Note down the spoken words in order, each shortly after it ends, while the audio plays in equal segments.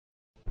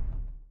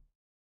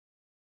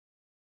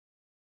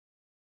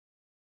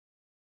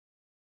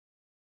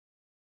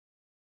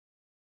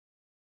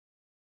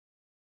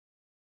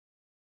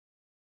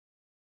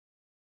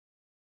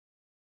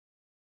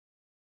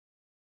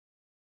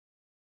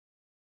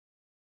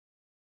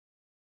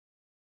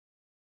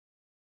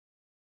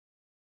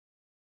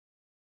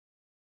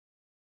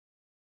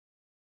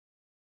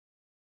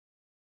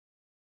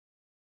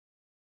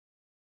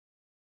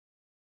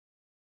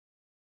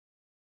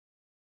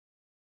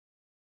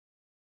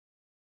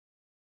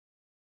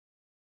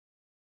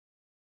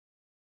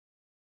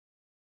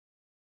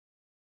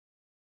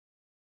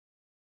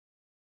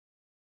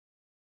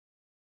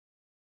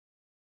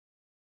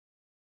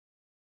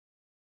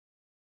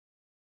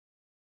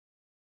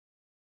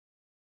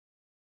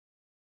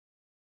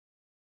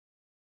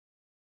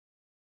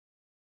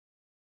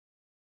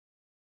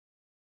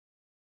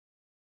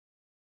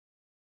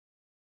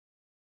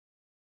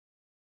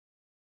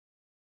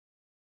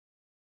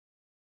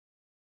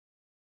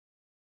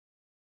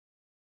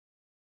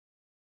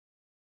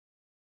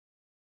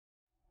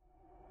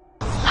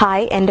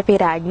Hi, എൻ്റെ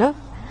പേര് ആഗ്ന.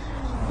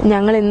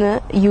 ഞങ്ങൾ ഇന്ന്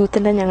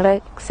യൂത്തിൻ്റെ ഞങ്ങളുടെ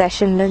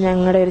സെഷനിൽ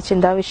ഞങ്ങളുടെ ഒരു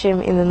ചിന്താവിഷയം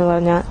എന്നു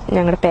പറഞ്ഞാൽ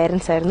ഞങ്ങളുടെ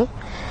പേരൻസ് ആയിരുന്നു.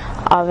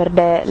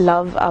 അവരുടെ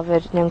ലവ്, അവർ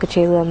ഞങ്ങൾക്ക്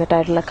ചെയ്തു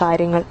തന്നിട്ടായിട്ടുള്ള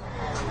കാര്യങ്ങൾ.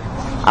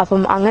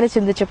 അപ്പം അങ്ങനെ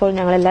ചിന്തിച്ചപ്പോൾ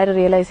ഞങ്ങളെല്ലാവരും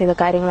റിയലൈസ് ചെയ്ത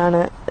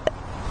കാര്യങ്ങളാണ്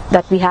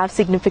that we have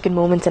significant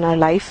moments in our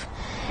life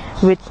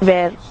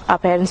where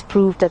our parents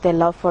proved that their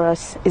love for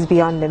us is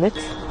beyond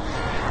limits.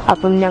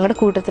 അപ്പം ഞങ്ങളുടെ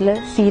കൂട്ടത്തിൽ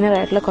സീനിയർ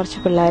ആയിട്ടുള്ള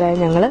കുറച്ച് പിള്ളേരായ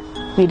ഞങ്ങൾ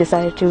we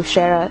decided to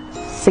share our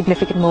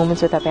significant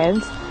moments with our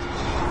parents.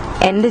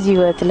 എൻ്റെ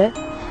ജീവിതത്തിൽ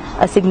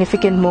a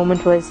significant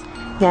moment was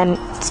ഞാൻ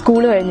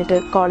school കഴിഞ്ഞിട്ട്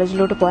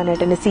കോളേജിലോട്ട്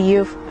പോകാനായിട്ട് എൻ്റെ CA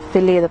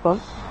ഫിൽ ചെയ്തപ്പം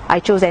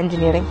I chose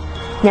engineering.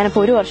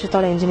 ഞാനിപ്പോൾ 1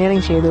 വർഷത്തോളം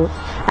എഞ്ചിനീയറിംഗ് ചെയ്തു.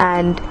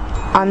 ആൻഡ്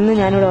അന്ന്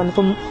ഞാനിവിടെ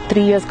വന്നപ്പം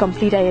 3 years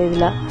കംപ്ലീറ്റ്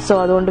ആയിരുന്നില്ല. സോ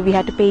അതുകൊണ്ട് we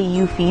had to pay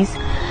EU fees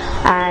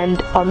and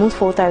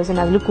almost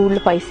 4,000. അതിൽ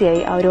കൂടുതൽ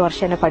പൈസയായി ആ 1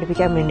 വർഷം എന്നെ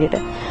പഠിപ്പിക്കാൻ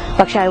വേണ്ടിയിട്ട്.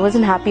 പക്ഷെ I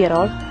Vasan happy at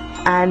all.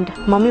 And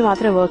mummy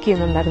മാത്രമേ work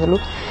ചെയ്യുന്നുണ്ടായിരുന്നുള്ളൂ.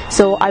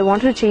 So I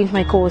wanted to change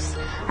my course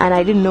and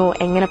I didn't no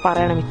എങ്ങനെ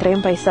പറയണം. ഇത്രയും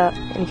പൈസ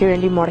എനിക്ക്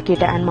വേണ്ടി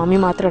മുടക്കിയിട്ട് ആൻഡ് മമ്മി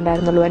മാത്രമേ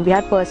ഉണ്ടായിരുന്നുള്ളൂ. And we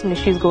had personal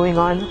issues going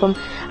on. അപ്പം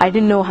I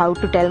didn't know how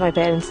to tell my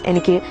parents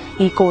എനിക്ക്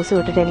ഈ കോഴ്സ്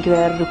വിട്ടിട്ട് എനിക്ക്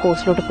വേറൊരു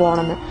കോഴ്സിലോട്ട്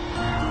പോകണമെന്ന്.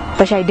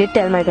 പക്ഷെ I did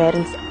tell my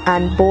parents.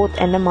 And both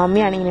എൻ്റെ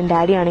മമ്മി ആണെങ്കിലും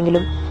ഡാഡി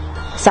ആണെങ്കിലും,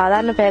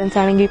 സാധാരണ പേരൻസ്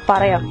ആണെങ്കിൽ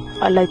പറയാം,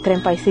 അല്ല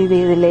ഇത്രയും പൈസ ഇത്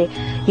ചെയ്തില്ലേ,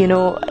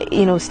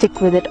 you know stick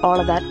with it, all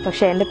of that.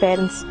 പക്ഷെ എൻ്റെ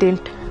parents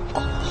didn't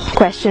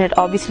question it.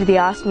 Obviously they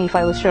asked me if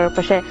I was sure,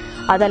 പക്ഷെ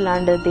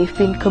അതല്ലാണ്ട് they've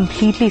been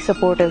completely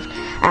supportive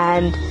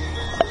and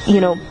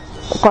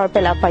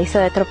കുഴപ്പമില്ല, പൈസ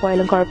എത്ര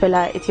പോയാലും കുഴപ്പമില്ല,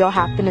 it's your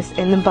happiness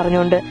എന്നും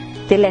പറഞ്ഞുകൊണ്ട്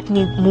they let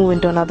me move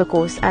into another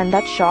course. And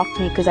that shocked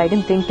me because I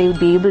didn't think they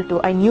would be able to.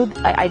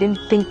 I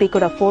didn't think they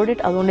could afford it.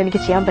 അതുകൊണ്ട്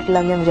എനിക്ക് ചെയ്യാൻ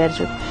പറ്റില്ല എന്ന് ഞാൻ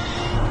വിചാരിച്ചു.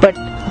 But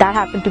that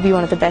happened to be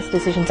one of the best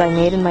decisions I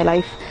made in my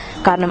life.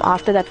 കാരണം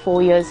after that 4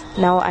 years,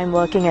 now I'm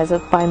working as a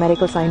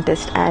biomedical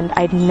scientist and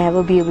I'd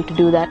never be able to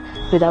do that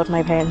without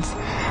my parents.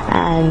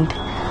 And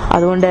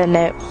അതുകൊണ്ട്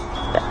തന്നെ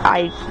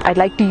I'd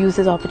like to use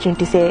this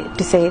opportunity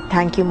to say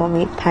thank you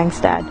mommy, thanks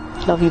dad,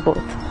 love you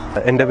both.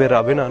 എൻ്റെ പേര്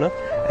അഭിനാണ്.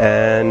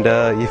 And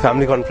ഈ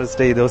family conference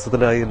day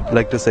ദിവസത്തിൽ I'd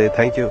like to say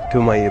thank you to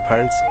my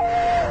parents,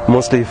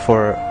 mostly for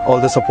all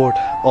the support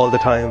all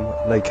the time,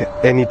 like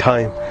any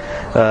time.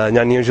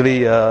 ഞാൻ usually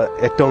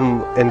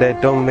എൻ്റെ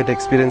ഏറ്റവും വലിയ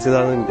experience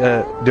ഇതാണ്.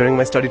 During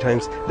my study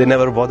times, they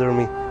never bother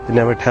me. They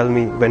never tell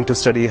me when to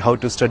study, how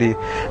to study,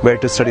 where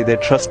to study. They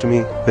trust me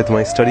with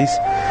my studies.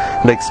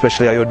 Like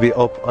especially I would be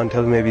up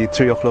until maybe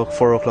 3 o'clock,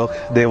 4 o'clock.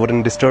 They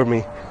wouldn't disturb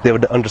me. They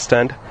would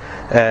understand.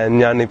 And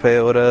ഞാനിപ്പോൾ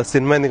ഒരു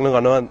cinema എന്തെങ്കിലും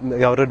കാണുക,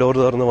 അവരുടെ door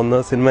തുറന്ന് വന്ന്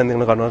cinema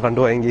എന്തെങ്കിലും കാണുക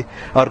കണ്ടുപോയെങ്കിൽ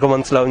അവർക്ക്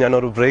മനസ്സിലാവും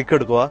ഞാനൊരു ബ്രേക്ക്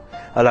എടുക്കുക,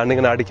 അല്ലാണ്ട്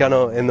ഇങ്ങനെ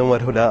അടിക്കാനോ എന്നും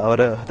വരില്ല.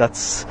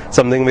 that's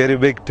something very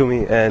big to me.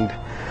 And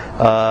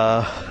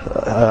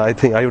I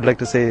think I would like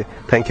to say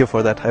thank you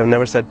for that. I have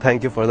never said thank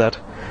you for that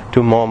to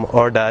mom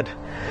or dad.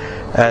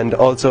 And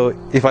also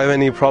if I have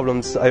any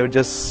problems, I would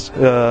just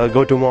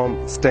go to mom,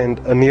 stand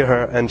near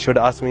her, and she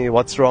would ask me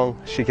what's wrong.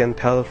 She can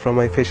tell from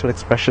my facial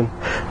expression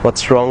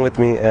what's wrong with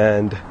me,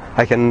 and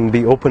I can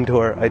be open to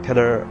her. I tell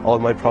her all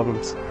my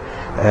problems,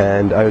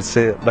 and I would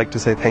like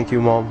to say thank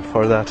you mom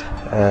for that.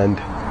 And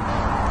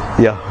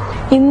yeah,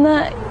 ഇന്ന്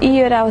ഈ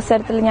ഒരു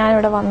അവസരത്തിൽ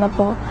ഞാനിവിടെ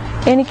വന്നപ്പോൾ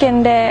എനിക്ക്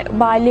എൻ്റെ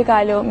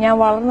ബാല്യകാലവും ഞാൻ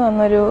വളർന്നു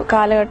വന്നൊരു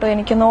കാലഘട്ടവും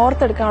എനിക്ക്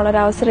ഓർത്തെടുക്കാനുള്ള ഒരു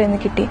അവസരം ഇന്ന്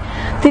കിട്ടി.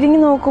 തിരിഞ്ഞു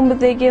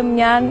നോക്കുമ്പോഴത്തേക്കും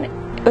ഞാൻ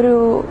ഒരു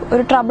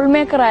ട്രബിൾ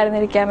മേക്കർ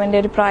ആയിരുന്നിരിക്കാം എൻ്റെ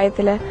ഒരു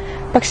പ്രായത്തില്.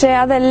 പക്ഷെ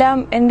അതെല്ലാം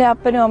എൻ്റെ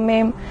അപ്പനും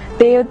അമ്മയും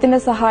ദൈവത്തിന്റെ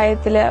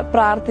സഹായത്തില്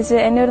പ്രാർത്ഥിച്ച്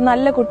എന്നെ ഒരു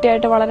നല്ല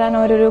കുട്ടിയായിട്ട് വളരാൻ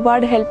അവർ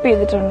ഒരുപാട് ഹെൽപ്പ്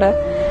ചെയ്തിട്ടുണ്ട്.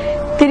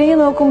 തിരിഞ്ഞു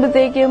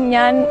നോക്കുമ്പോഴത്തേക്കും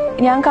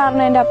ഞാൻ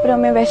കാരണം എൻ്റെ അപ്പനും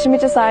അമ്മയും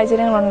വിഷമിച്ച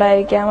സാഹചര്യങ്ങൾ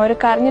ഉണ്ടായിരിക്കാം, അവർ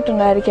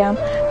കരഞ്ഞിട്ടുണ്ടായിരിക്കാം.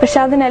 പക്ഷെ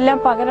അതിനെല്ലാം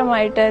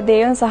പകരമായിട്ട്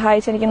ദൈവം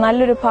സഹായിച്ച് എനിക്ക്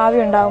നല്ലൊരു ഭാവി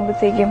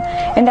ഉണ്ടാകുമ്പോഴത്തേക്കും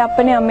എൻ്റെ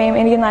അപ്പനെയും അമ്മയും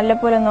എനിക്ക്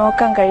നല്ലപോലെ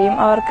നോക്കാൻ കഴിയും,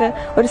 അവർക്ക്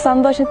ഒരു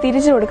സന്തോഷം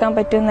തിരിച്ചു കൊടുക്കാൻ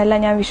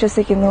പറ്റുമെന്നെല്ലാം ഞാൻ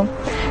വിശ്വസിക്കുന്നു.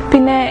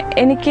 പിന്നെ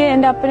എനിക്ക്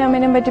എൻ്റെ അപ്പനും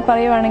അമ്മേനെയും പറ്റി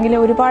പറയുവാണെങ്കിൽ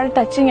ഒരുപാട്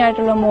ടച്ചിങ്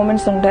ആയിട്ടുള്ള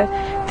മൊമെന്റ്സ് ഉണ്ട്.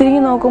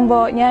 തിരിഞ്ഞു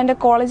നോക്കുമ്പോൾ ഞാൻ എൻ്റെ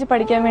കോളേജിൽ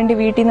പഠിക്കാൻ വേണ്ടി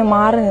വീട്ടിൽ നിന്ന്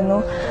മാറി നിന്നു.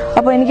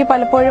 അപ്പോൾ എനിക്ക്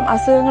പലപ്പോഴും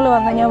അസുഖങ്ങൾ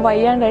വന്ന് ഞാൻ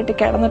വയ്യാണ്ടായിട്ട്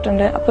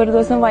കിടന്നിട്ടുണ്ട്. അപ്പോൾ ഒരു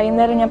ദിവസം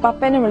വൈകുന്നേരം ഞാൻ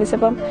പപ്പേനെ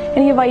വിളിച്ചപ്പം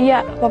എനിക്ക്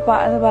വയ്യ പപ്പ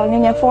എന്ന് പറഞ്ഞ്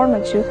ഞാൻ ഫോൺ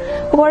വെച്ചു.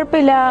 അപ്പോൾ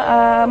കുഴപ്പമില്ല,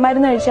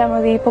 മരുന്ന് കഴിച്ചാൽ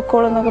മതി,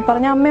 പൊക്കോളെന്നൊക്കെ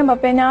പറഞ്ഞ് അമ്മയും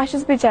പപ്പയും എന്നെ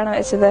ആശ്വസിപ്പിച്ചാണ്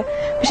വെച്ചത്.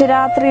 പക്ഷെ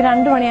രാത്രി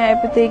 2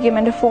 മണിയായപ്പോഴത്തേക്കും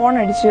എൻ്റെ ഫോൺ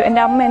അടിച്ചു.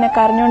 എൻ്റെ അമ്മ എന്നെ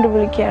കരഞ്ഞുകൊണ്ട്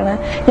വിളിക്കുകയാണ്,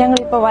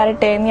 ഞങ്ങളിപ്പോൾ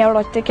വരട്ടെ, നീ അവിടെ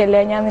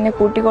ഒറ്റയ്ക്കല്ലേ, ഞാൻ നിന്നെ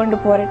കൂട്ടിക്കൊണ്ട്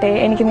പോരട്ടെ,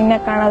 എനിക്ക് നിന്നെ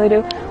കാണാതൊരു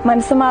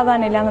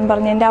മനസ്സമാധാനം ഇല്ല എന്നും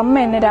പറഞ്ഞ് എൻ്റെ അമ്മ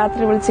എന്നെ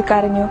രാത്രി വിളിച്ച്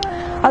കരഞ്ഞു.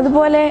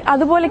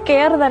 അതുപോലെ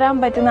കെയർ തരാൻ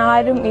പറ്റുന്ന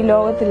ആരും ഈ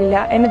ലോകത്തിലില്ല.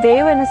 എന്നെ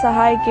ദൈവം എന്നെ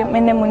സഹായിക്കും,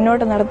 എന്നെ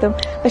മുന്നോട്ട് നടത്തും.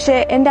 പക്ഷെ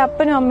എൻ്റെ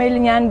അപ്പനും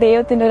അമ്മയിലും ഞാൻ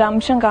ദൈവത്തിന്റെ ഒരു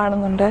അംശം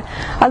കാണുന്നുണ്ട്.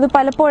 അത്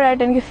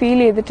പലപ്പോഴായിട്ട് എനിക്ക് ഫീൽ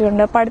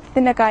ചെയ്തിട്ടുണ്ട്.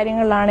 പഠിത്തത്തിന്റെ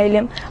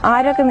കാര്യങ്ങളിലാണേലും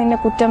ആരൊക്കെ നിന്നെ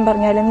കുറ്റം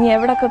പറഞ്ഞാലും, നീ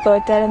എവിടൊക്കെ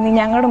തോറ്റാലും നീ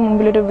ഞങ്ങളുടെ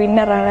മുമ്പിൽ ഒരു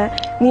വിന്നറാണ്,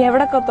 നീ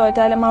എവിടൊക്കെ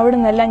തോറ്റാലും അവിടെ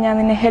നിന്നെല്ലാം ഞാൻ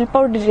നിന്നെ ഹെൽപ്പ്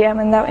ഔട്ട്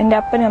ചെയ്യാമെന്ന എൻ്റെ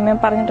അപ്പനും അമ്മയും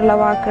പറഞ്ഞിട്ടുള്ള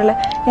വാക്കുകൾ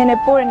ഞാൻ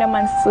എപ്പോഴും എൻ്റെ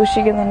മനസ്സിൽ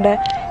സൂക്ഷിക്കുന്നുണ്ട്.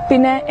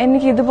 പിന്നെ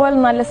എനിക്ക് ഇതുപോലെ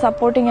നല്ല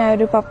സപ്പോർട്ടിംഗ് ആയ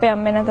ഒരു പപ്പയും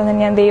അമ്മേനെ തന്നെ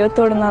ഞാൻ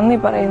ദൈവത്തോട് നന്ദി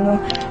പറയുന്നു.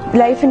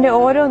 ലൈഫിന്റെ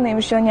ഓരോ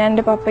നിമിഷവും ഞാൻ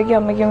എൻ്റെ പപ്പയ്ക്കും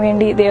അമ്മയ്ക്കും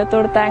വേണ്ടി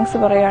ദൈവത്തോട് താങ്ക്സ്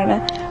പറയുകയാണ്.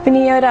 പിന്നെ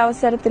ഈ ഒരു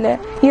അവസരത്തിൽ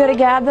ഈ ഒരു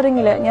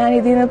ഗ്യാതറിങ്ങിൽ ഞാൻ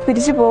ഇതിൽ നിന്ന്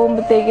പിരിച്ചു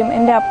പോകുമ്പോഴത്തേക്കും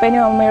എൻ്റെ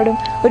അപ്പനും അമ്മയോടും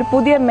ഒരു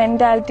പുതിയ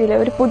മെൻറ്റാലിറ്റിയിൽ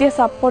ഒരു പുതിയ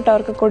സപ്പോർട്ട്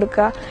അവർക്ക്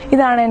കൊടുക്കുക,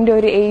 ഇതാണ് എൻ്റെ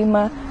ഒരു എയിം.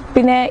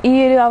 പിന്നെ ഈ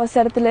ഒരു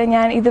അവസരത്തിൽ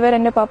ഞാൻ ഇതുവരെ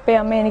എൻ്റെ പപ്പയും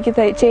അമ്മയും എനിക്ക്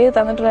ചെയ്തു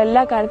തന്നിട്ടുള്ള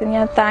എല്ലാ കാര്യത്തിനും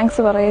ഞാൻ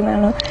താങ്ക്സ്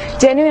പറയുന്നതാണ്.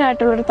 ജെന്യുവൻ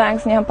ആയിട്ടുള്ളൊരു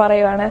താങ്ക്സ് ഞാൻ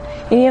പറയുവാണ്.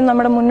 ഇനിയും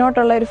നമ്മുടെ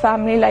മുന്നോട്ടുള്ള ഒരു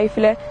ഫാമിലി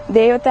ലൈഫിൽ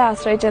ദൈവത്തെ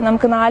ആശ്രയിച്ച്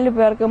നമുക്ക് 4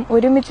 പേർക്കും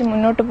ഒരുമിച്ച്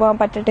മുന്നോട്ട് പോകാൻ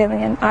പറ്റട്ടെ എന്ന്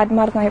ഞാൻ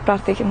ആത്മാർത്ഥമായി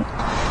പ്രാർത്ഥിക്കുന്നു.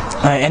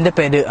 എൻ്റെ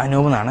പേര്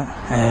അനൂപ് എന്നാണ്.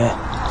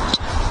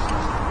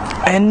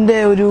 എൻ്റെ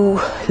ഒരു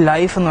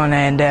ലൈഫ് എന്ന്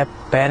പറഞ്ഞാൽ എൻ്റെ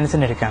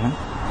പേരൻസിൻ്റെ അടുക്കാണ്.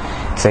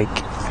 It's like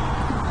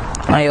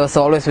I was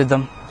always with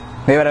dum.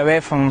 They were away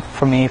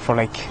from me for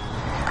like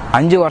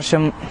 5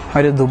 വർഷം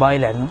ഒരു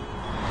ദുബായിലായിരുന്നു.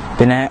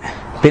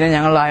 പിന്നെ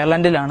ഞങ്ങൾ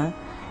അയർലൻഡിലാണ്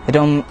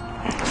ഏറ്റവും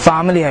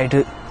ഫാമിലി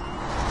ആയിട്ട്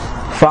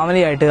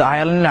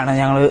അയർലൻഡിലാണ്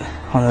ഞങ്ങൾ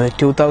വന്നത്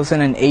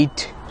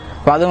 2008.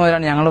 അപ്പോൾ അത്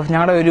മുതലാണ്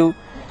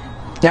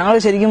ഞങ്ങൾ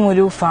ശരിക്കും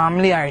ഒരു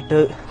ഫാമിലി ആയിട്ട്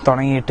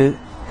തുടങ്ങിയിട്ട്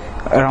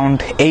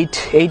അറൗണ്ട്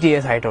 8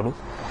 years ആയിട്ടുള്ളൂ.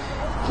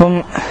 അപ്പം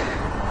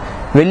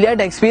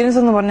വലിയായിട്ട് എക്സ്പീരിയൻസ്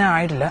എന്ന് പറഞ്ഞാൽ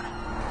ആയിട്ടില്ല.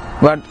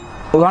 But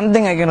one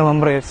thing I can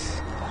remember it's,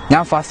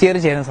 ഞാൻ ഫസ്റ്റ് ഇയർ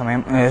ചെയ്യുന്ന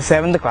സമയം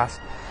 7th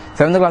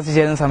ക്ലാസ്സിൽ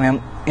ചെയ്യുന്ന സമയം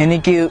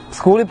എനിക്ക്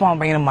സ്കൂളിൽ പോകാൻ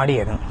ഭയങ്കര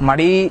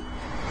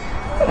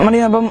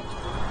മടിയപ്പം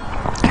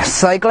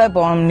സൈക്കിളിൽ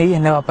പോകാൻ വേണ്ടി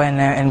എൻ്റെ പപ്പ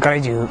എന്നെ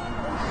എൻകറേജ് ചെയ്തു.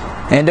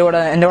 എൻ്റെ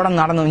കൂടെ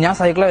നടന്നു. ഞാൻ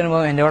സൈക്കിളിൽ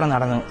വരുമ്പോൾ എൻ്റെ കൂടെ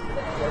നടന്നു.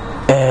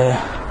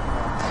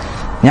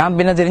 ഞാൻ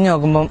പിന്നെ തിരിഞ്ഞു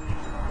നോക്കുമ്പം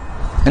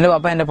എൻ്റെ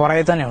പപ്പ എൻ്റെ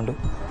പുറകെ തന്നെ ഉണ്ട്.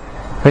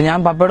 അപ്പം ഞാൻ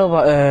പപ്പയോട്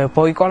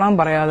പോയിക്കോളാൻ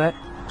പറയാതെ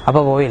അപ്പ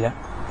പോയില്ല.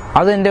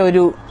 അതെൻ്റെ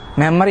ഒരു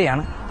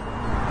മെമ്മറിയാണ്.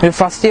 ഒരു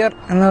ഫസ്റ്റ് ഇയർ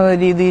എന്ന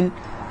രീതിയിൽ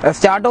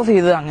സ്റ്റാർട്ട് ഓഫ്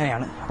ചെയ്തത്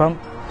അങ്ങനെയാണ്. അപ്പം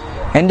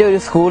എൻ്റെ ഒരു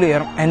സ്കൂൾ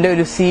ഇയർ, എൻ്റെ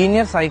ഒരു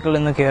സീനിയർ സൈക്കിളിൽ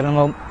നിന്ന്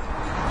കയറുമ്പം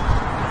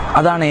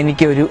അതാണ്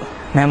എനിക്ക് ഒരു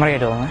മെമ്മറി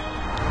ആയിട്ട് തോന്നുന്നത്.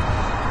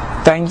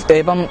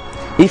 ഇപ്പം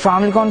ഈ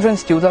ഫാമിലി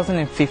കോൺഫറൻസ്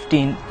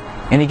 2015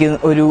 എനിക്ക്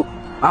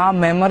ആ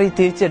മെമ്മറി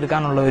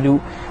തിരിച്ചെടുക്കാനുള്ള ഒരു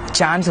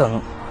ചാൻസ്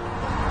തന്നു.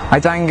 I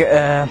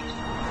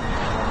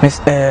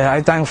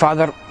thank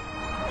Father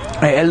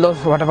Eldos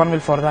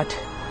Waterpanville for that,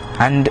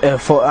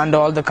 and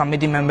all the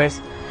committee members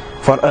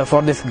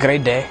for this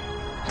great day.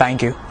 Thank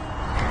you.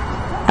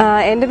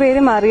 എൻ്റെ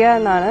പേര് മറിയ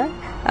എന്നാണ്.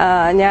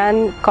 ഞാൻ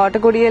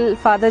കോട്ടക്കുടിയിൽ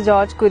ഫാദർ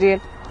ജോർജ് കുര്യൻ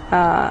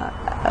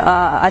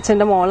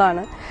അച്ഛൻ്റെ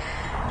മോളാണ്.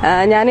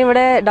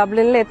 ഞാനിവിടെ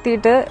ഡബ്ലിനിൽ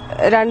എത്തിയിട്ട്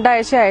 2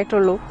 ആഴ്ച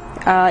ആയിട്ടുള്ളൂ.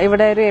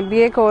 ഇവിടെ ഒരു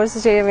MBA കോഴ്സ്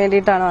ചെയ്യാൻ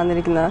വേണ്ടിയിട്ടാണ്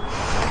വന്നിരിക്കുന്നത്.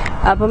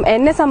 അപ്പം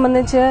എന്നെ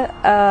സംബന്ധിച്ച്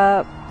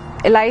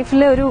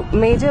ലൈഫിലെ ഒരു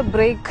മേജർ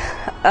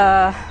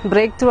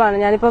ബ്രേക്ക് ത്രൂ ആണ്.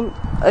 ഞാനിപ്പം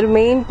ഒരു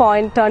മെയിൻ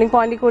ടേണിംഗ്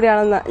പോയിന്റിൽ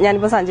കൂടിയാണ്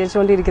ഞാനിപ്പോൾ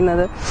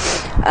സഞ്ചരിച്ചുകൊണ്ടിരിക്കുന്നത്.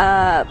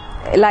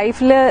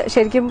 ലൈഫിൽ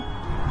ശരിക്കും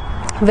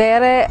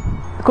വേറെ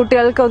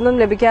കുട്ടികൾക്കൊന്നും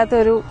ലഭിക്കാത്ത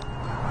ഒരു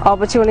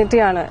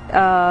ഓപ്പർച്യൂണിറ്റിയാണ്.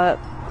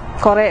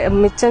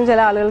 മിച്ചം ചില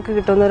ആളുകൾക്ക്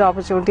കിട്ടുന്ന ഒരു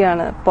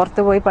ഓപ്പർച്യൂണിറ്റിയാണ്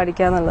പുറത്ത് പോയി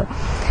പഠിക്കുക എന്നുള്ളത്.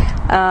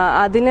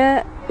 അതിന്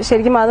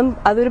ശരിക്കും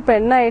അതൊരു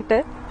പെണ്ണായിട്ട്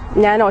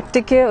ഞാൻ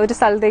ഒറ്റയ്ക്ക് ഒരു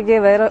സ്ഥലത്തേക്ക്,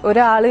 വേറെ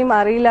ഒരാളെയും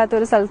അറിയില്ലാത്ത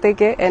ഒരു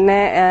സ്ഥലത്തേക്ക്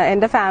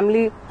എൻ്റെ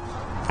ഫാമിലി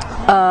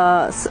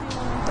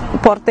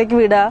പുറത്തേക്ക്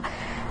വിടുക,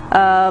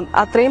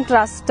 അത്രയും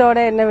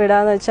ട്രസ്റ്റോടെ എന്നെ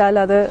വിടാന്ന് വെച്ചാൽ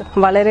അത്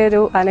വളരെ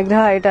ഒരു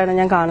അനുഗ്രഹമായിട്ടാണ്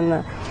ഞാൻ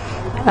കാണുന്നത്.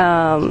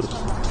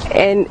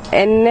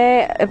 എന്നെ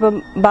ഇപ്പം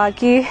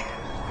ബാക്കി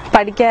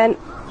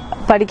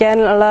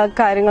പഠിക്കാനുള്ള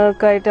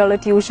കാര്യങ്ങൾക്കായിട്ടുള്ള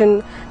ട്യൂഷൻ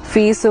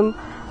ഫീസും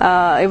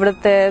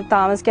ഇവിടുത്തെ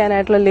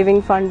താമസിക്കാനായിട്ടുള്ള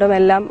ലിവിങ് ഫണ്ടും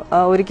എല്ലാം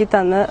ഒരുക്കി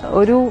തന്ന്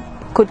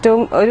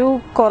ഒരു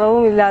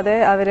കുറവും ഇല്ലാതെ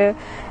അവര്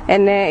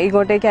എന്നെ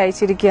ഇങ്ങോട്ടേക്ക്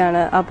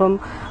അയച്ചിരിക്കുകയാണ്. അപ്പം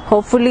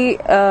ഹോപ്പ്ഫുള്ളി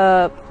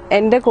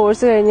എന്റെ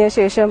കോഴ്സ് കഴിഞ്ഞ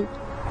ശേഷം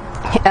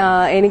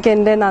എനിക്ക്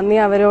എന്റെ നന്ദി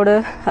അവരോട്,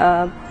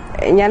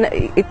 ഞാൻ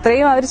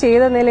ഇത്രയും അവർ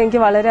ചെയ്തതിൽ എനിക്ക്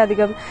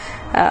വളരെയധികം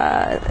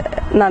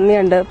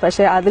നന്ദിയുണ്ട്.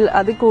 പക്ഷെ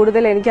അതിൽ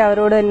കൂടുതൽ എനിക്ക്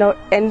അവരോട്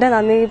എന്റെ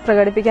നന്ദി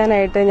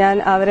പ്രകടിപ്പിക്കാനായിട്ട് ഞാൻ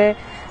അവരെ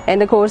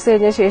എന്റെ കോഴ്സ്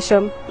കഴിഞ്ഞ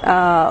ശേഷം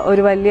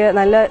ഒരു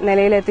നല്ല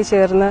നിലയിൽ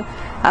എത്തിച്ചേർന്ന്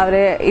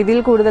അവരെ ഇതിൽ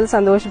കൂടുതൽ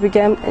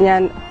സന്തോഷിപ്പിക്കാൻ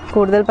ഞാൻ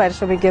കൂടുതൽ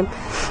പരിശ്രമിക്കും.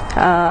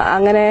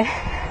 അങ്ങനെ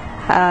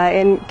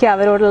എനിക്ക്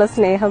അവരോടുള്ള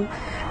സ്നേഹം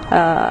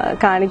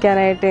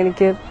കാണിക്കാനായിട്ട്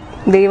എനിക്ക്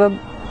ദൈവം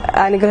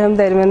അനുഗ്രഹം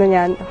തരുമെന്ന്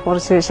ഞാൻ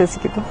ഉറച്ചു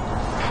വിശ്വസിക്കുന്നു.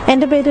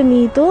 എൻ്റെ പേര്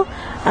Neethu.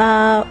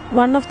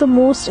 One of the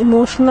most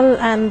emotional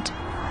and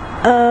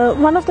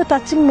one of the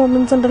touching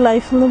moments എൻ്റെ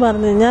ലൈഫ് എന്ന്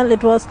പറഞ്ഞു കഴിഞ്ഞാൽ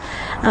ഇറ്റ് വാസ്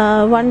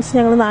വൺസ്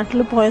ഞങ്ങൾ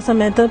നാട്ടിൽ പോയ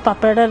സമയത്ത്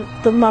പപ്പയുടെ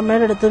അടുത്തും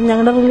അമ്മയുടെ അടുത്തും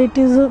ഞങ്ങളുടെ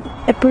റിലേറ്റീവ്സ്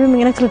എപ്പോഴും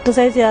ഇങ്ങനെ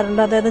ക്രിട്ടിസൈസ്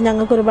ചെയ്യാറുണ്ട്. അതായത്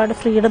ഞങ്ങൾക്ക് ഒരുപാട്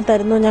ഫ്രീഡം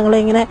തരുന്നു,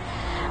 ഞങ്ങളിങ്ങനെ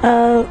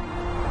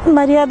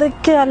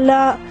മര്യാദയ്ക്ക് അല്ല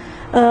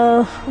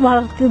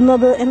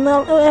വളർത്തുന്നത്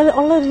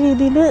ഉള്ള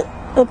രീതിയിൽ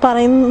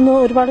പറയുന്നു,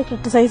 ഒരുപാട്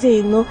ക്രിട്ടിസൈസ്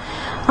ചെയ്യുന്നു.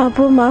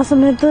 അപ്പം ആ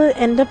സമയത്ത്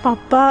എൻ്റെ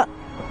പപ്പ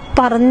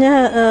പറഞ്ഞ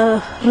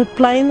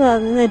റിപ്ലൈ എന്ന്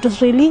പറഞ്ഞാൽ ഇറ്റ്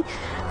വാസ് റിയലി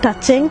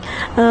ടച്ചിങ്.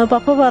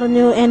 പപ്പ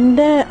പറഞ്ഞു,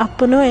 എൻ്റെ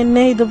അപ്പനോ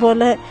എന്നെ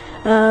ഇതുപോലെ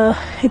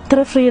ഇത്ര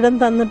ഫ്രീഡം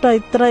തന്നിട്ടോ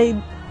ഇത്ര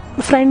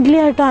ഫ്രണ്ട്ലി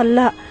ആയിട്ടോ അല്ല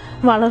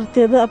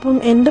വളർത്തിയത്. അപ്പം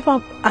എൻ്റെ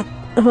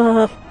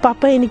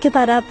പപ്പ എനിക്ക്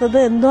തരാത്തത്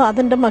എന്തോ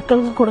അതെൻ്റെ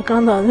മക്കൾക്ക്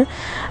കൊടുക്കണം എന്ന് പറഞ്ഞു.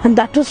 And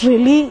that was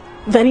really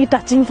very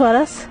touching for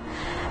us.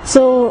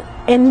 So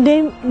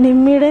എൻ്റെയും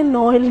നിമ്മിയുടെയും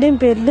നോയലിൻ്റെയും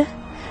പേരിൽ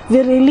V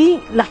are really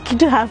lucky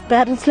to have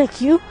parents like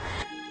you.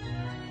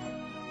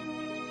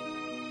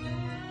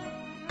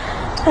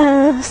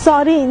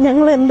 Sorry,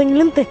 ഞങ്ങൾ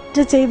എന്തെങ്കിലും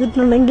തെറ്റ്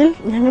ചെയ്തിട്ടുണ്ടെങ്കിൽ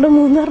ഞങ്ങളുടെ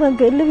 3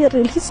 പേരിൽ V are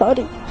really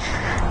sorry.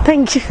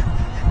 Thank you.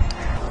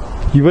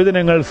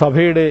 യുവജനങ്ങൾ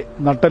സഭയുടെ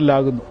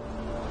നട്ടെല്ലാകുന്നു.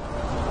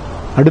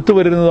 അടുത്തു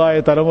വരുന്നതായ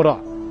തലമുറ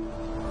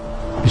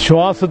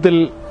വിശ്വാസത്തിൽ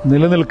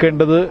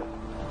നിലനിൽക്കേണ്ടത്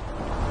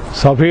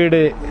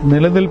സഭയുടെ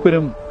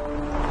നിലനിൽപ്പിനും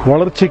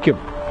വളർച്ചയ്ക്കും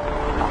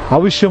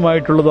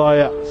ആവശ്യമായിട്ടുള്ളതായ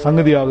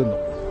സംഗതിയാകുന്നു.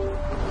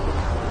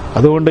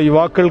 അതുകൊണ്ട്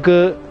യുവാക്കൾക്ക്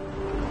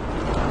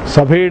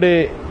സഭയുടെ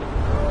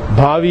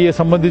ഭാവിയെ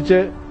സംബന്ധിച്ച്,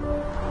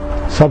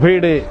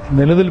 സഭയുടെ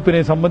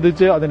നിലനിൽപ്പിനെ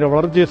സംബന്ധിച്ച്, അതിന്റെ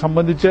വളർച്ചയെ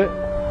സംബന്ധിച്ച്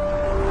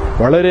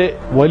വളരെ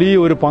വലിയ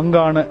ഒരു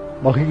പങ്കാണ്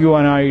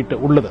വഹിക്കുവാനായിട്ട്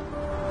ഉള്ളത്.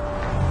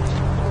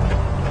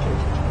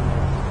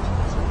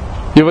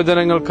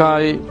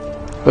 യുവജനങ്ങൾക്കായി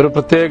ഒരു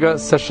പ്രത്യേക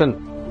സെഷൻ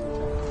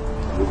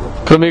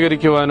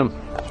ക്രമീകരിക്കുവാനും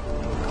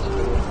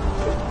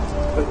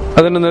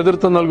അതിന്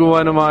നേതൃത്വം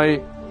നൽകുവാനുമായി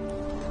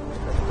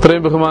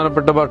ഇത്രയും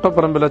ബഹുമാനപ്പെട്ട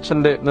വട്ടപ്പറമ്പിൽ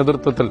അച്ഛന്റെ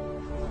നേതൃത്വത്തിൽ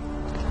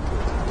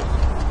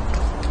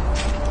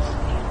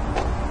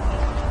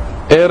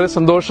ഏറെ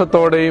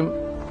സന്തോഷത്തോടെയും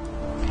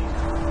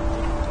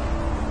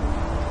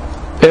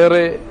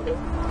ഏറെ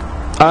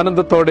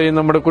ആനന്ദത്തോടെയും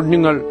നമ്മുടെ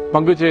കുഞ്ഞുങ്ങൾ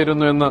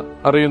പങ്കുചേരുന്നു എന്ന്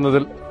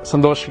അറിയുന്നതിൽ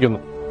സന്തോഷിക്കുന്നു.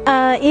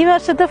 ഈ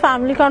വർഷത്തെ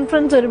ഫാമിലി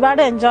കോൺഫറൻസ്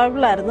ഒരുപാട്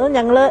എൻജോയബിൾ ആയിരുന്നു.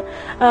 ഞങ്ങള്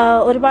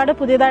ഒരുപാട്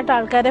പുതിയതായിട്ട്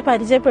ആൾക്കാരെ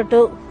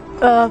പരിചയപ്പെട്ടു.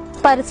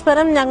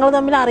 പരസ്പരം ഞങ്ങൾ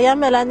തമ്മിൽ അറിയാൻ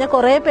മേലാഞ്ഞ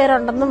കുറെ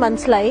പേരുണ്ടെന്ന്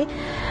മനസ്സിലായി.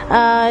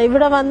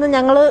 ഇവിടെ വന്ന്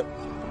ഞങ്ങള്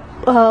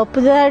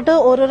പുതിയതായിട്ട്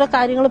ഓരോരോ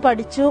കാര്യങ്ങൾ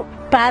പഠിച്ചു.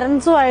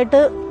 പാരന്റ്സുമായിട്ട്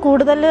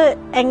കൂടുതൽ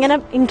എങ്ങനെ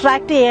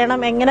ഇന്ററാക്ട്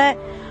ചെയ്യണം, എങ്ങനെ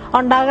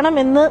ഉണ്ടാകണം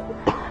എന്ന്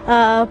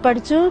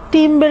പഠിച്ചു.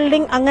 ടീം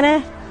ബിൽഡിംഗ് അങ്ങനെ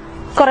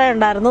കുറെ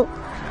ഉണ്ടായിരുന്നു.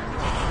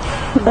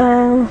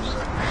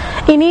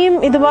 ഇനിയും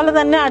ഇതുപോലെ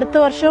തന്നെ അടുത്ത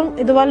വർഷം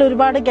ഇതുപോലെ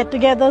ഒരുപാട് ഗെറ്റ്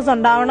ടുഗദേഴ്സ്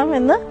ഉണ്ടാവണം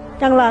എന്ന്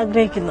ഞങ്ങൾ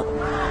ആഗ്രഹിക്കുന്നു.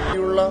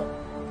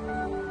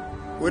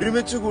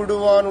 ഒരുമിച്ച്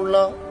കൂടുവാനുള്ള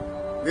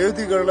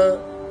വേദികള്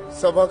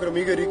സഭ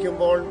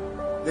ക്രമീകരിക്കുമ്പോൾ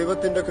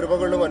ദൈവത്തിന്റെ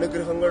കൃപകളും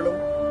അനുഗ്രഹങ്ങളും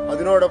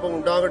അതിനോടൊപ്പം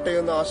ഉണ്ടാകട്ടെ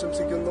എന്ന്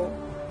ആശംസിക്കുന്നു.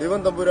 ദൈവം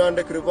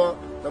തമ്പുരാന്റെ കൃപ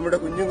നമ്മുടെ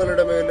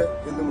കുഞ്ഞുങ്ങളുടെ മേല്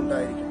എന്നും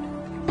ഉണ്ടായിരിക്കും.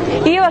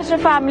 ഈ വർഷം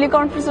ഫാമിലി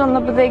കോൺഫറൻസ്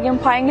വന്നപ്പോഴത്തേക്കും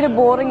ഭയങ്കര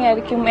ബോറിംഗ്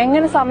ആയിരിക്കും,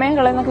 എങ്ങനെ സമയം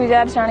കളയെന്നൊക്കെ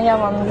വിചാരിച്ചാണ് ഞാൻ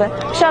വന്നത്.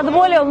 പക്ഷെ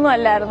അതുപോലെ ഒന്നും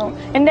അല്ലായിരുന്നു.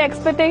 എന്റെ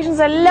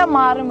എക്സ്പെക്ടേഷൻസ് എല്ലാം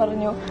മാറി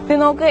മറിഞ്ഞു. ഇത്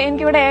നോക്ക്,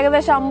 എനിക്കിവിടെ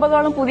ഏകദേശം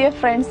 50ഓളം പുതിയ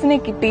ഫ്രണ്ട്സിനെ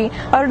കിട്ടി.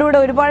 അവരുടെ കൂടെ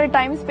ഒരുപാട്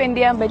ടൈം സ്പെൻഡ്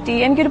ചെയ്യാൻ പറ്റി.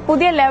 എനിക്കൊരു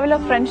പുതിയ ലെവൽ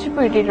ഓഫ് ഫ്രണ്ട്ഷിപ്പ്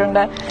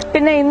കിട്ടിയിട്ടുണ്ട്.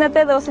 പിന്നെ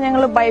ഇന്നത്തെ ദിവസം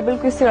ഞങ്ങൾ ബൈബിൾ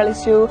ക്വിസ്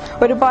കളിച്ചു,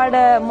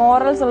 ഒരുപാട്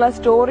മോറൽസ് ഉള്ള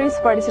സ്റ്റോറീസ്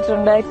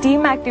പഠിച്ചിട്ടുണ്ട്,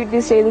 ടീം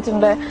ആക്ടിവിറ്റീസ്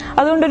ചെയ്തിട്ടുണ്ട്.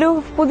 അതുകൊണ്ടൊരു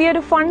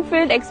പുതിയൊരു ഫൺ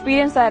ഫീൽഡ്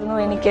എക്സ്പീരിയൻസ് ആയിരുന്നു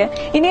എനിക്ക്.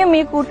 ഇനിയും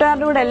ഈ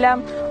കൂട്ടുകാരുടെ കൂടെ എല്ലാം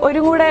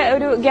ഒരു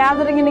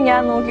ഗ്യാതറിംഗിന്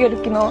ഞാൻ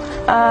നോക്കിയിരിക്കുന്നു.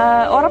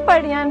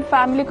 ഉറപ്പായിട്ട് ഞാൻ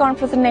ഫാമിലി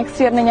കോൺഫറൻസിന്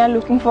നെക്സ്റ്റ് ഇയറിന് ഞാൻ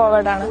ലുക്കിംഗ്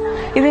ഫോർവേഡ് ആണ്.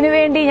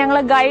 ഇതിനുവേണ്ടി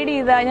ഞങ്ങളെ ഗൈഡ്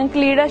ചെയ്ത, ഞങ്ങൾക്ക്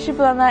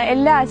ലീഡർഷിപ്പ് തന്ന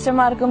എല്ലാ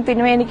അച്ഛന്മാർക്കും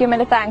തിരുമേനിക്കും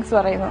എന്റെ താങ്ക്സ്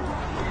പറയുന്നു.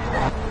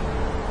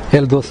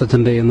 എൽദോസ്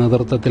അച്ഛന്റെ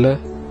നേതൃത്വത്തില്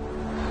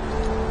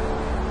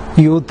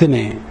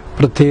യൂത്തിനെ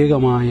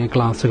പ്രത്യേകമായ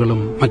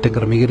ക്ലാസുകളും മറ്റും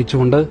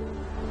ക്രമീകരിച്ചുകൊണ്ട്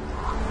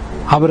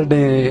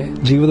അവരുടെ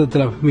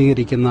ജീവിതത്തിൽ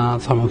അഭിമുഖീകരിക്കുന്ന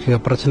സാമൂഹിക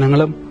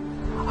പ്രശ്നങ്ങളും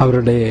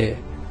അവരുടെ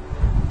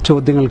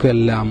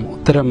ചോദ്യങ്ങൾക്കെല്ലാം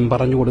ഉത്തരം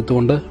പറഞ്ഞു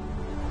കൊടുത്തുകൊണ്ട്,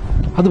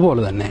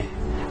 അതുപോലെ തന്നെ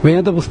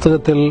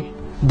വേദപുസ്തകത്തിൽ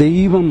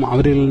ദൈവം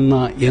അവരിൽ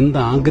നിന്ന്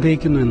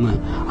എന്താഗ്രഹിക്കുന്നുവെന്ന്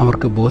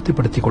അവർക്ക്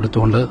ബോധ്യപ്പെടുത്തി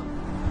കൊടുത്തുകൊണ്ട്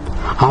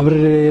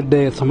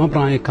അവരുടെ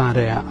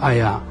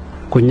സമപ്രായക്കാരായ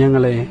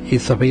കുഞ്ഞുങ്ങളെ ഈ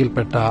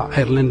സഭയിൽപ്പെട്ട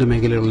അയർലൻഡ്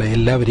മേഖലയിലുള്ള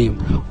എല്ലാവരെയും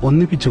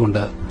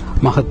ഒന്നിപ്പിച്ചുകൊണ്ട്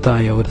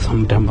മഹത്തായ ഒരു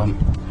സംരംഭം,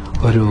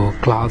 ഒരു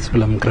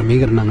ക്ലാസുകളും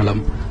ക്രമീകരണങ്ങളും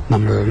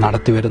നമ്മൾ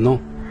നടത്തിവരുന്നു.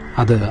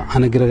 അത്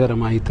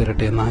അനുഗ്രഹകരമായി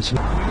തീരട്ടെ എന്ന്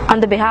ആശംസിക്കുന്നു. On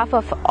the behalf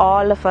of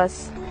all of us,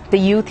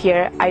 the youth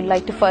here, I'd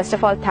like to first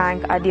of all thank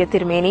our dear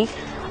Tirumeni,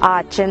 our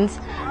Achans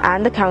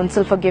and the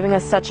council for giving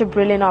us such a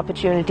brilliant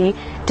opportunity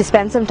to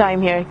spend some time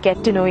here, get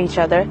to know each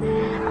other.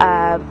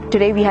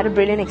 Today we had a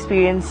brilliant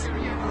experience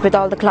with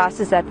all the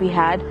classes that we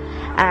had,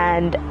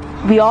 and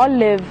we all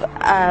live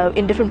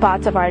in different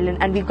parts of Ireland,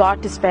 and we got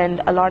to spend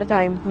a lot of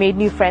time, made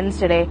new friends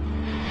today.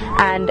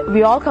 And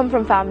we all come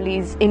from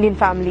families, Indian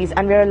families,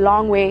 and we're a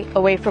long way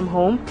away from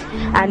home,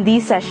 and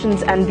these sessions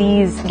and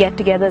these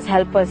get-togethers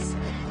help us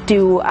to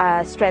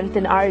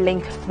strengthen our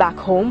link back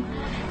home.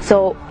 So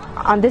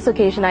on this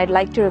occasion, I'd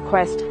like to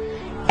request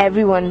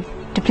everyone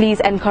to please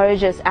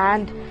encourage us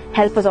and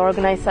help us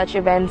organize such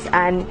events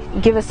and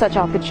give us such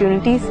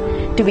opportunities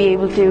to be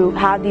able to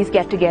have these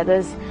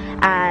get-togethers,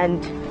 and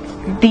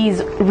these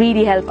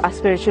really help our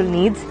spiritual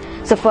needs.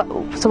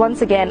 So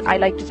once again,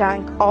 I'd like to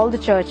thank all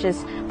the churches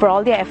for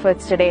all their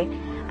efforts today,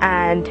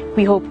 and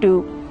we hope to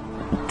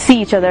see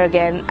each other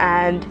again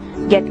and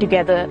get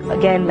together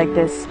again like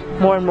this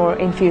more and more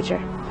in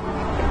future.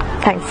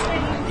 Thanks.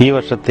 ഈ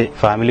വർഷത്തെ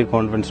family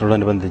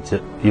കോൺഫറൻസിനോടനുബന്ധിച്ച്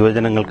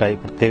യുവജനങ്ങൾക്കായി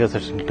പ്രത്യേക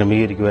session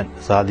ക്രമീകരിക്കുവാൻ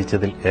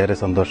സാധിച്ചതിൽ ഏറെ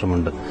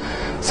സന്തോഷമുണ്ട്.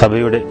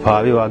 സഭയുടെ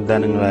ഭാവി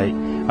വാഗ്ദാനങ്ങളായി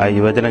ആ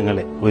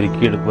യുവജനങ്ങളെ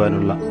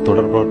ഒരുക്കിയെടുക്കുവാനുള്ള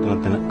തുടർ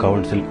പ്രവർത്തനത്തിന്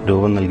കൌൺസിൽ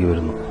രൂപം നൽകി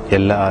വരുന്നു.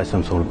 എല്ലാ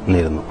ആശംസകളും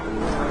നേരുന്നു.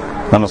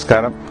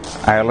 നമസ്കാരം.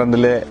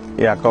 അയർലൻഡിലെ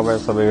യാക്കോബായ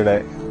സഭയുടെ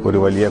ഒരു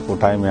വലിയ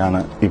കൂട്ടായ്മയാണ്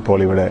ഇപ്പോൾ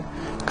ഇവിടെ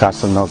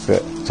കാസ്റ്റൽ നോക്ക്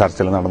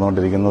ചർച്ചിൽ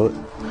നടന്നുകൊണ്ടിരിക്കുന്നത്.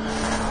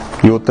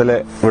 യൂത്തിലെ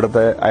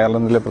ഇവിടുത്തെ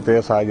അയർലൻഡിലെ പ്രത്യേക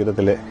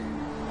സാഹചര്യത്തിലെ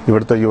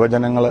ഇവിടുത്തെ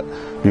യുവജനങ്ങൾ,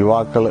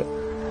 യുവാക്കൾ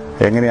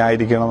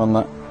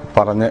എങ്ങനെയായിരിക്കണമെന്ന്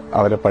പറഞ്ഞ്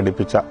അവരെ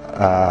പഠിപ്പിച്ച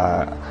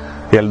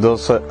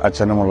എൽദോസ്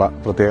അച്ഛനുമുള്ള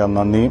പ്രത്യേക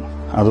നന്ദിയും,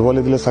 അതുപോലെ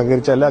ഇതിൽ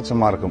സഹകരിച്ച എല്ലാ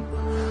അച്ഛന്മാർക്കും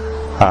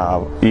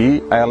ഈ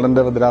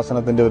അയർലൻഡ്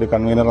ഭദ്രാസനത്തിന്റെ ഒരു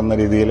കൺവീനർ എന്ന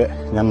രീതിയിൽ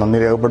ഞാൻ നന്ദി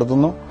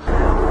രേഖപ്പെടുത്തുന്നു.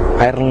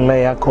 അയർലൻഡിലെ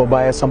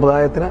യാക്കോബായ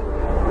സമുദായത്തിന്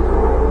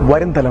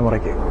വരും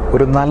തലമുറയ്ക്ക്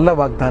ഒരു നല്ല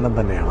വാഗ്ദാനം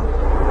തന്നെയാണ്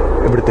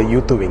ഇവിടുത്തെ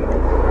യൂത്ത് വിങ്.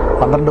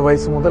 12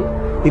 വയസ്സ് മുതൽ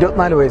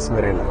 24 വയസ്സ്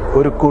വരെയുള്ള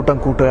ഒരു കൂട്ടം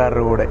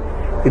കൂട്ടുകാരുടെ കൂടെ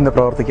ഇന്ന്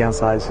പ്രവർത്തിക്കാൻ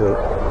സാധിച്ചത്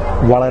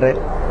വളരെ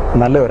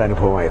നല്ല ഒരു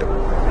അനുഭവമായിരുന്നു.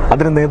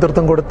 അതിന്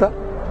നേതൃത്വം കൊടുത്ത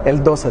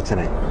എൽദോസ്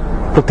അച്ഛനെ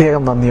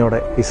പ്രത്യേകം നന്ദിയോടെ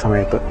ഈ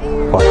സമയത്ത്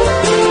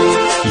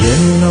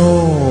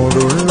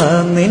എന്നോടുള്ള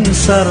നിൻ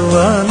സർവ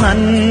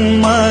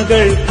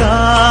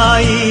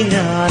നന്മകൾക്കായി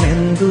ഞാൻ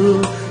എന്തു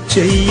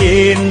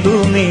ചെയ്യേണ്ടു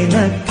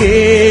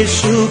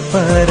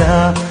നിനക്കേശുപരാ,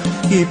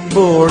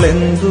 ഇപ്പോൾ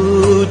എന്തു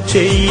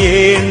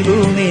ചെയ്യേണ്ടു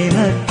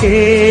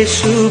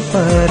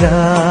നിനക്കേശുപരാ.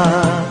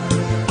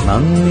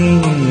 നന്ദി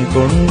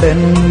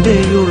കൊണ്ടെന്റെ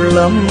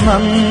ഉള്ളം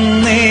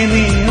നന്നേ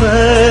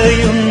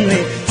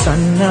നിറയുന്നേ,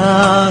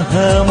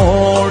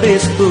 സന്നാഹമോടെ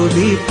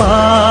സ്തുതി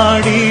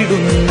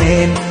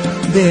പാടിടുന്നേൻ.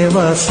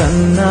 ദേവസന്നാഹമോടെ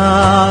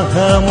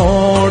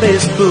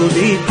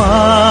സ്തുതി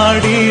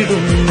പാടിടുന്നേൻ.